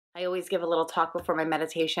I always give a little talk before my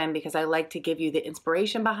meditation because I like to give you the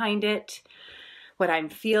inspiration behind it, what I'm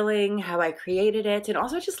feeling, how I created it, and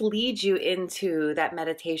also just lead you into that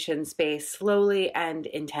meditation space slowly and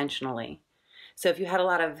intentionally. So if you had a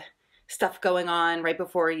lot of stuff going on right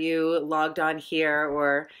before you logged on here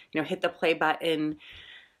or hit the play button,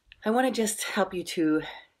 I want to just help you to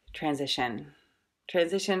transition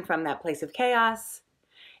from that place of chaos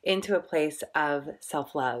into a place of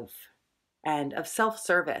self-love and of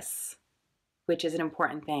self-service, which is an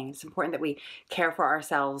important thing. It's important that we care for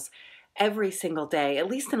ourselves every single day, at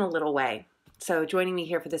least in a little way. So joining me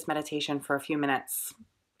here for this meditation for a few minutes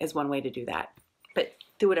is one way to do that, but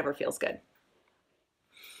do whatever feels good.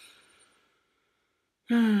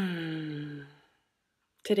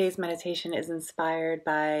 Today's meditation is inspired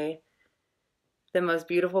by the most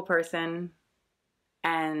beautiful person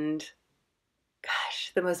and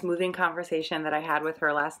the most moving conversation that I had with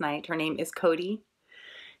her last night. Her name is Cody.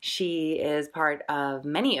 She is part of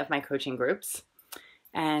many of my coaching groups,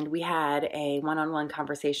 and we had a one-on-one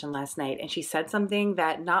conversation last night, and she said something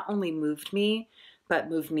that not only moved me, but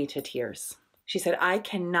moved me to tears. She said, I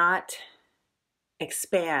cannot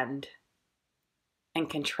expand and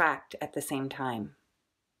contract at the same time.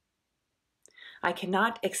 I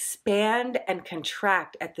cannot expand and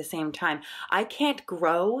contract at the same time. I can't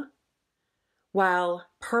grow while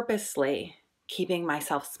purposely keeping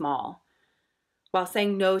myself small, while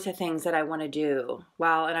saying no to things that I want to do,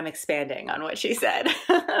 and I'm expanding on what she said.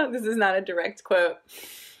 This is not a direct quote,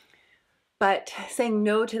 but saying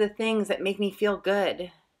no to the things that make me feel good,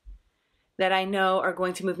 that I know are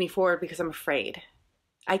going to move me forward because I'm afraid.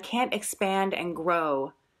 I can't expand and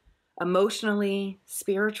grow emotionally,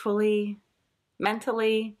 spiritually,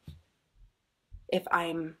 mentally, if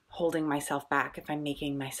I'm holding myself back, if I'm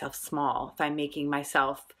making myself small, if I'm making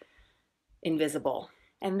myself invisible.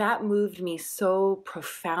 And that moved me so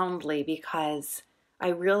profoundly because I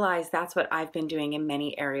realized that's what I've been doing in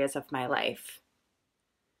many areas of my life.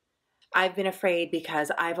 I've been afraid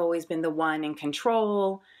because I've always been the one in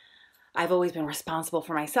control. I've always been responsible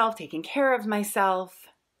for myself, taking care of myself.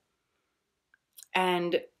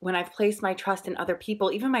 And when I've placed my trust in other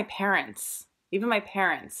people, even my parents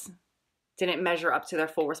didn't measure up to their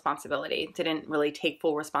full responsibility, didn't really take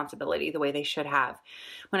full responsibility the way they should have.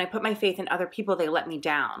 When I put my faith in other people, they let me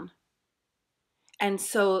down. And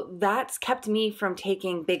so that's kept me from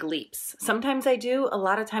taking big leaps. Sometimes I do, a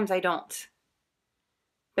lot of times I don't.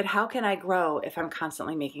 But how can I grow if I'm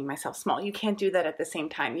constantly making myself small? You can't do that at the same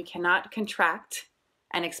time. You cannot contract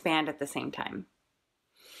and expand at the same time.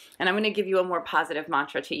 And I'm going to give you a more positive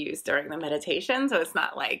mantra to use during the meditation. So it's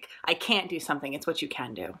not like I can't do something, it's what you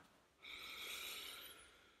can do.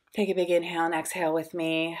 Take a big inhale and exhale with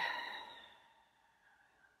me.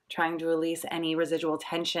 Trying to release any residual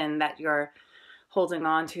tension that you're holding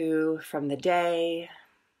on to from the day.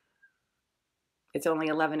 It's only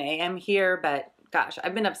 11 a.m. here, but gosh,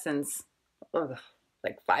 I've been up since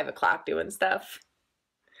like 5 o'clock doing stuff.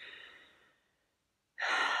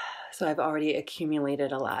 So I've already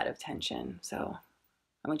accumulated a lot of tension. So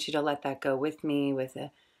I want you to let that go with me with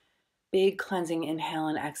a big cleansing inhale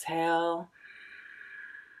and exhale.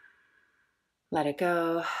 Let it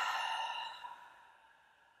go.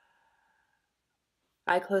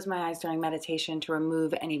 I close my eyes during meditation to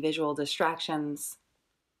remove any visual distractions,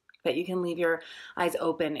 but you can leave your eyes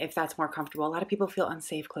open if that's more comfortable. A lot of people feel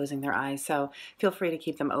unsafe closing their eyes, so feel free to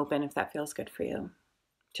keep them open if that feels good for you.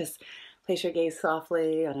 Just place your gaze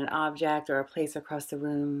softly on an object or a place across the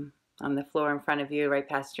room, on the floor in front of you, right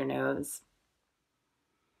past your nose.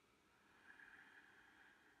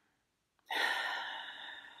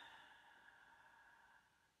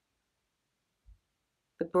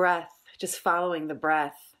 The breath, just following the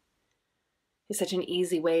breath, is such an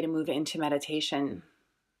easy way to move into meditation.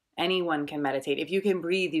 Anyone can meditate. If you can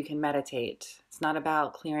breathe, you can meditate. It's not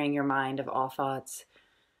about clearing your mind of all thoughts.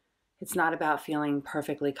 It's not about feeling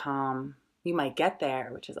perfectly calm. You might get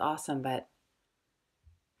there, which is awesome, but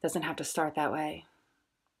it doesn't have to start that way.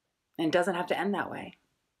 And it doesn't have to end that way.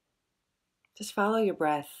 Just follow your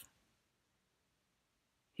breath.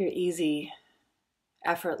 Your easy,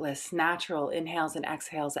 effortless, natural inhales and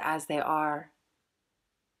exhales as they are.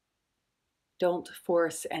 Don't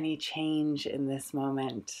force any change in this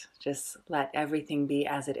moment. Just let everything be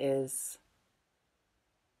as it is.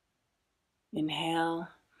 Inhale.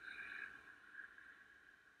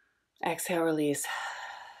 Exhale, release.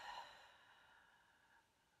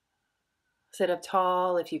 Sit up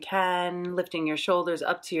tall if you can, lifting your shoulders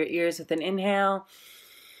up to your ears with an inhale.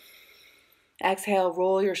 Exhale,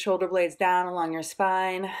 roll your shoulder blades down along your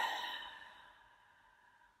spine.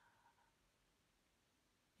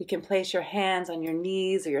 You can place your hands on your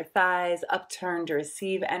knees or your thighs, upturned to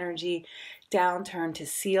receive energy, downturned to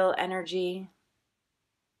seal energy.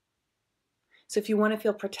 So if you want to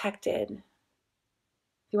feel protected,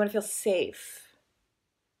 if you want to feel safe,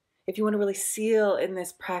 if you want to really seal in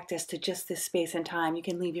this practice to just this space and time, you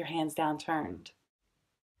can leave your hands downturned.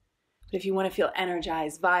 But if you want to feel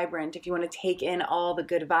energized, vibrant, if you want to take in all the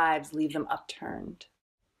good vibes, leave them upturned.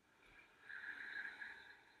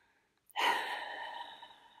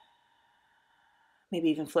 Maybe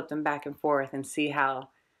even flip them back and forth and see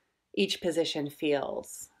how each position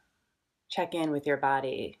feels. Check in with your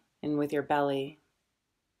body and with your belly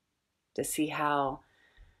to see how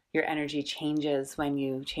your energy changes when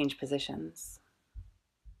you change positions.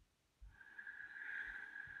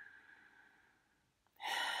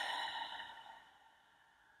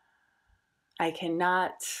 I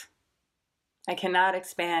cannot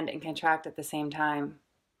expand and contract at the same time.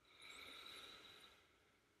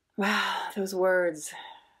 Wow, those words,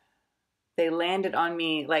 they landed on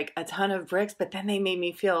me like a ton of bricks, but then they made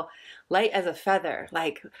me feel light as a feather,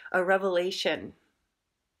 like a revelation.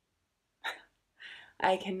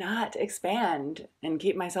 I cannot expand and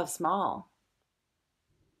keep myself small.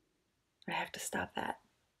 I have to stop that.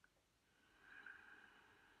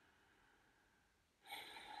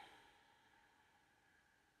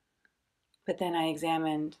 But then I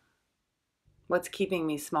examined what's keeping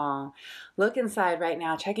me small. Look inside right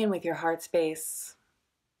now. Check in with your heart space.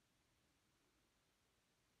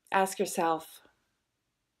 Ask yourself,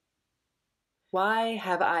 why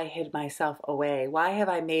have I hid myself away? Why have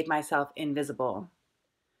I made myself invisible?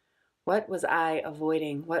 What was I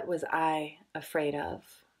avoiding? What was I afraid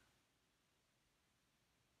of?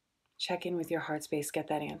 Check in with your heart space. Get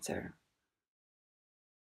that answer.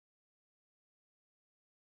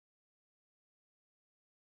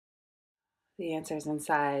 The answer's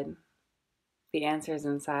inside. The answer's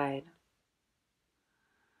inside.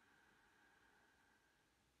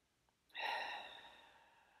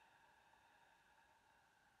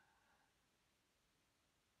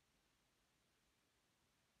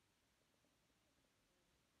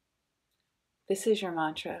 This is your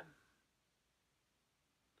mantra.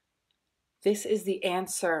 This is the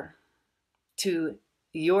answer to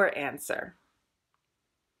your answer.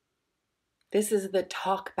 This is the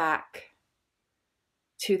talk back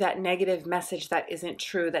to that negative message that isn't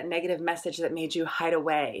true, that negative message that made you hide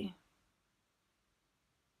away.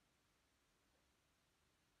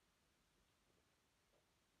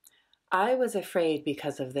 I was afraid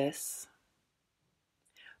because of this,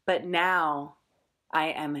 but now I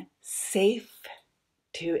am safe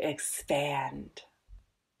to expand.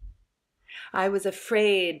 I was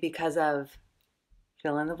afraid because of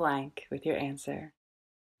fill in the blank with your answer.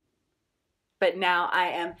 But now I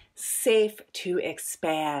am safe to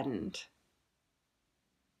expand.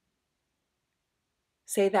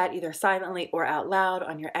 Say that either silently or out loud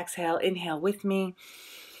on your exhale. Inhale with me.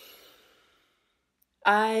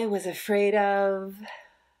 I was afraid of,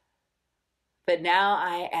 but now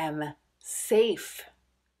I am safe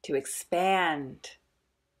to expand.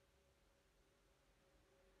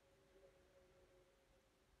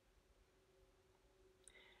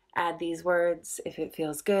 Add these words if it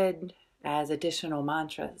feels good as additional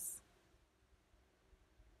mantras.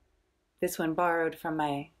 This one borrowed from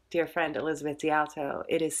my dear friend Elizabeth D'Alto.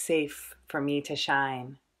 It is safe for me to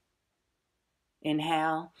shine.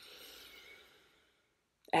 Inhale.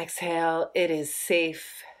 Exhale. It is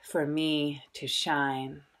safe for me to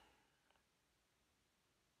shine.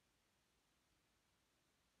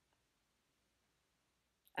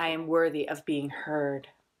 I am worthy of being heard.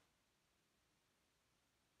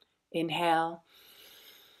 Inhale.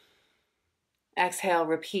 Exhale,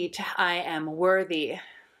 repeat, I am worthy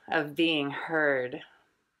of being heard.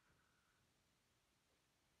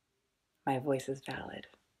 My voice is valid.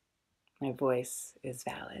 My voice is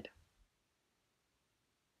valid.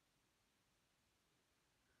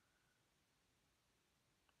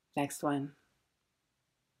 Next one.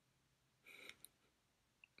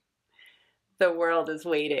 The world is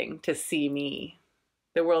waiting to see me.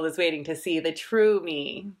 The world is waiting to see the true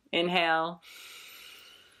me. Inhale.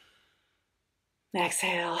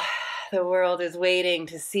 Exhale. The world is waiting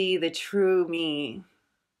to see the true me.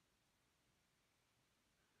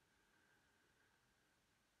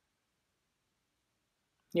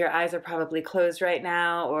 Your eyes are probably closed right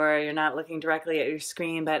now, or you're not looking directly at your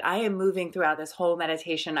screen, but I am moving throughout this whole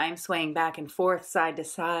meditation. I'm swaying back and forth, side to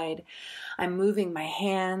side. I'm moving my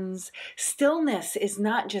hands. Stillness is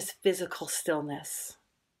not just physical stillness.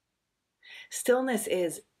 Stillness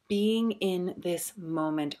is being in this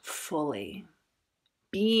moment fully.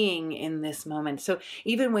 being in this moment. So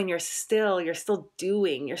even when you're still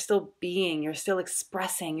doing, you're still being, you're still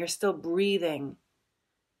expressing, you're still breathing.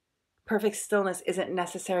 Perfect stillness isn't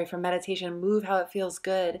necessary for meditation. Move how it feels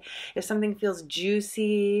good. If something feels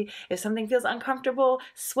juicy, if something feels uncomfortable,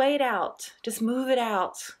 sway it out. Just move it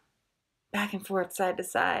out. Back and forth, side to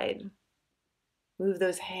side. Move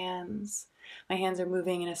those hands. My hands are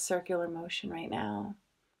moving in a circular motion right now.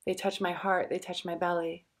 They touch my heart. They touch my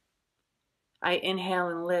belly. I inhale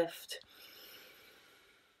and lift.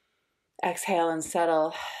 Exhale and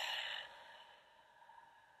settle.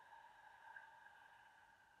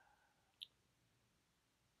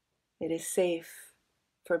 It is safe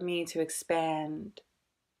for me to expand.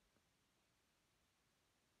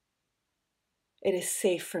 It is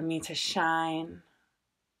safe for me to shine.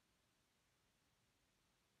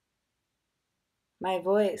 My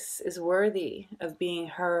voice is worthy of being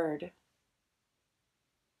heard.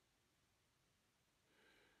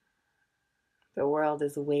 The world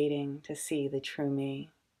is waiting to see the true me.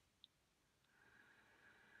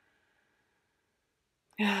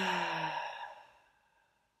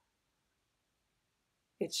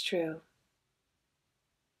 It's true.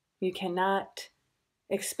 You cannot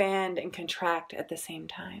expand and contract at the same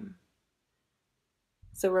time.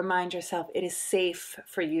 So remind yourself, it is safe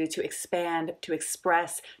for you to expand, to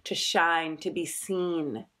express, to shine, to be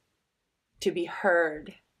seen, to be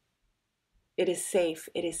heard. It is safe,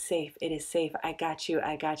 it is safe, it is safe. I got you,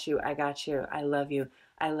 I got you, I got you. I love you,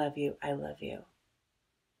 I love you, I love you.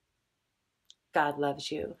 God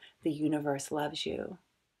loves you. The universe loves you.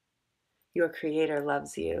 Your creator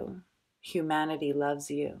loves you. Humanity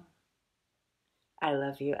loves you. I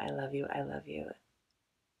love you, I love you, I love you.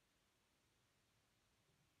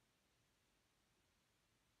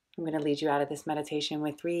 I'm going to lead you out of this meditation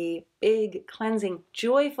with 3 big, cleansing,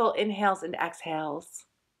 joyful inhales and exhales.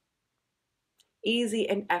 Easy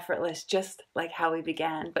and effortless, just like how we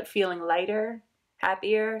began, but feeling lighter,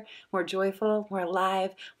 happier, more joyful, more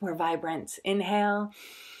alive, more vibrant. Inhale.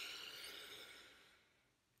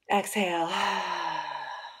 Exhale.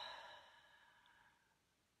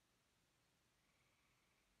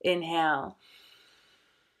 Inhale.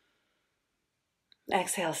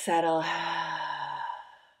 Exhale, settle.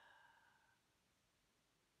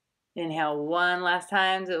 Inhale one last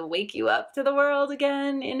time to wake you up to the world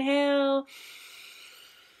again. Inhale.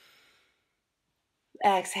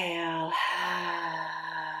 Exhale.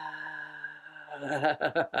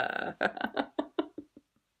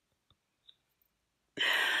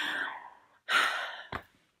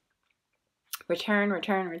 Return,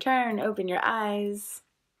 return, return. Open your eyes.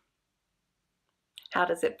 How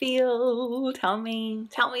does it feel? Tell me,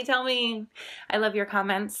 tell me, tell me. I love your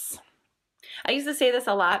comments. I used to say this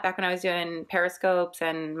a lot back when I was doing Periscopes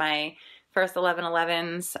and my first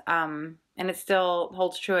 1111s, and it still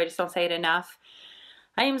holds true. I just don't say it enough.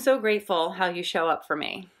 I am so grateful how you show up for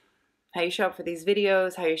me, how you show up for these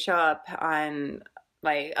videos, how you show up on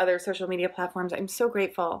my other social media platforms. I'm so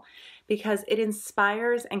grateful because it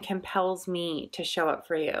inspires and compels me to show up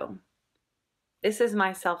for you. This is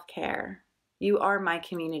my self-care. You are my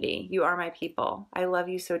community. You are my people. I love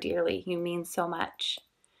you so dearly. You mean so much.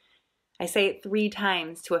 I say it 3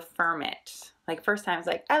 times to affirm it. Like first time's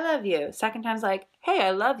like, I love you. Second time's like, hey,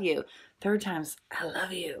 I love you. Third time's, I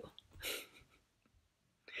love you.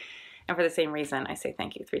 And for the same reason, I say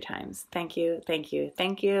thank you 3 times. Thank you, thank you,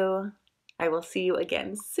 thank you. I will see you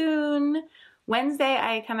again soon. Wednesday,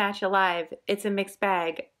 I come at you live. It's a mixed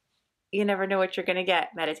bag. You never know what you're going to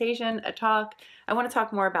get. Meditation, a talk. I want to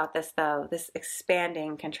talk more about this though, this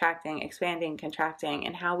expanding, contracting,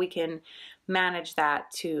 and how we can manage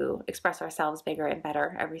that to express ourselves bigger and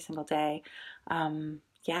better every single day.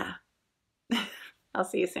 Yeah. I'll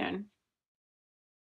see you soon.